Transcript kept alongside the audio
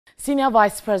Senior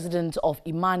Vice President of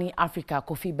Imani Africa,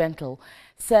 Kofi Bentil,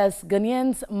 says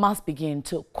Ghanaians must begin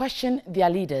to question their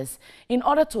leaders in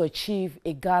order to achieve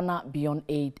a Ghana beyond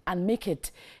aid and make it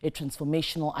a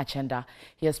transformational agenda.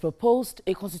 He has proposed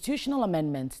a constitutional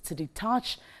amendment to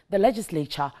detach the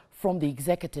legislature from the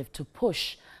executive to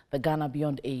push the Ghana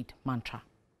beyond aid mantra.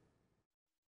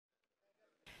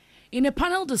 In a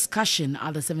panel discussion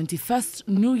at the 71st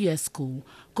New Year School,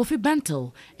 Kofi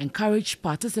Bentil encouraged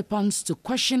participants to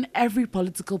question every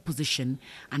political position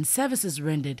and services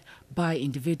rendered by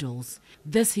individuals.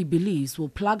 This, he believes, will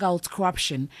plug out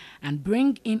corruption and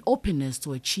bring in openness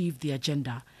to achieve the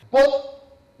agenda. Both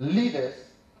leaders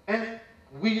and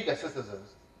we, the citizens,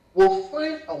 will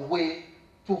find a way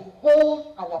to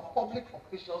hold our public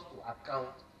officials to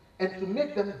account and to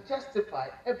make them justify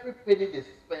every penny they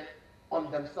spend on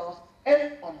themselves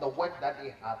and on the work that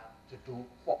they have to do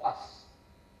for us.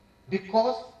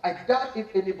 Because I doubt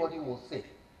if anybody will say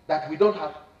that we don't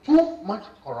have too much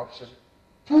corruption,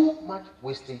 too much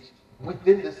wastage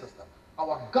within the system.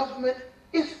 Our government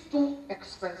is too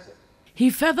expensive. He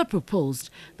further proposed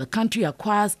the country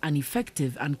acquires an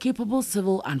effective and capable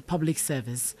civil and public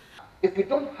service. If we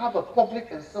don't have a public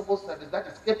and civil service that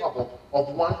is capable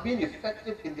of, one, being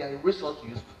effective in their resource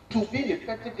use, two, being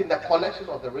effective in the collection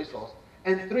of the resource,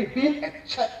 and three, being a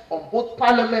check on both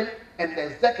Parliament and the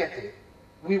executive,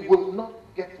 we will not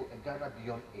get to a Ghana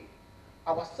beyond aid.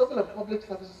 Our civil and public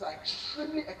services are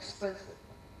extremely expensive,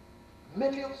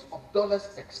 millions of dollars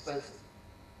expensive,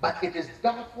 but it is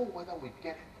doubtful whether we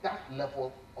get that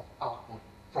level of output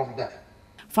from them.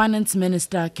 Finance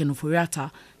Minister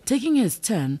Kofi, taking his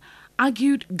turn,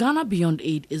 argued Ghana Beyond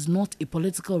Aid is not a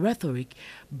political rhetoric,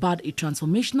 but a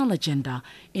transformational agenda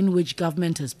in which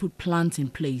government has put plans in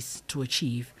place to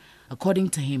achieve. According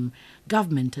to him,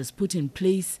 government has put in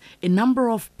place a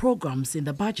number of programs in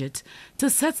the budget to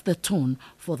set the tone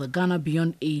for the Ghana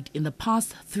Beyond Aid in the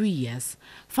past 3 years.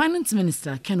 Finance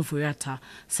Minister Kofi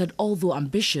said although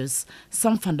ambitious,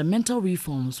 some fundamental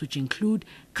reforms which include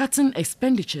cutting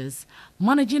expenditures,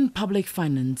 managing public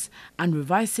finance and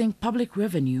revising public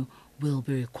revenue will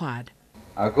be required.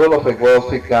 Our goal of a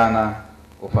wealthy Ghana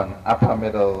of an upper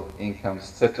middle income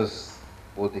status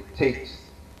will dictate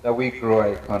that we grow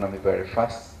our economy very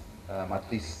fast,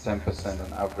 at least 10%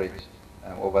 on average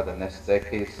over the next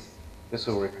decades. This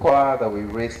will require that we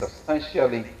raise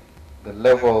substantially the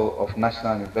level of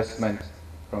national investment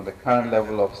from the current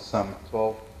level of some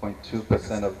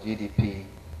 12.2% of GDP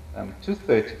to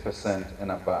 30%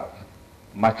 and above.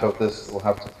 Much of this will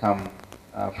have to come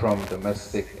from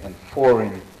domestic and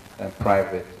foreign and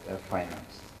private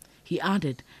finance. He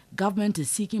added, government is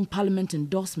seeking Parliament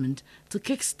endorsement to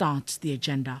kickstart the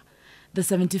agenda. The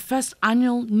 71st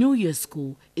Annual New Year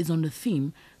School is on the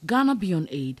theme Ghana Beyond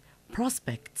Aid,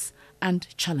 Prospects and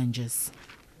Challenges.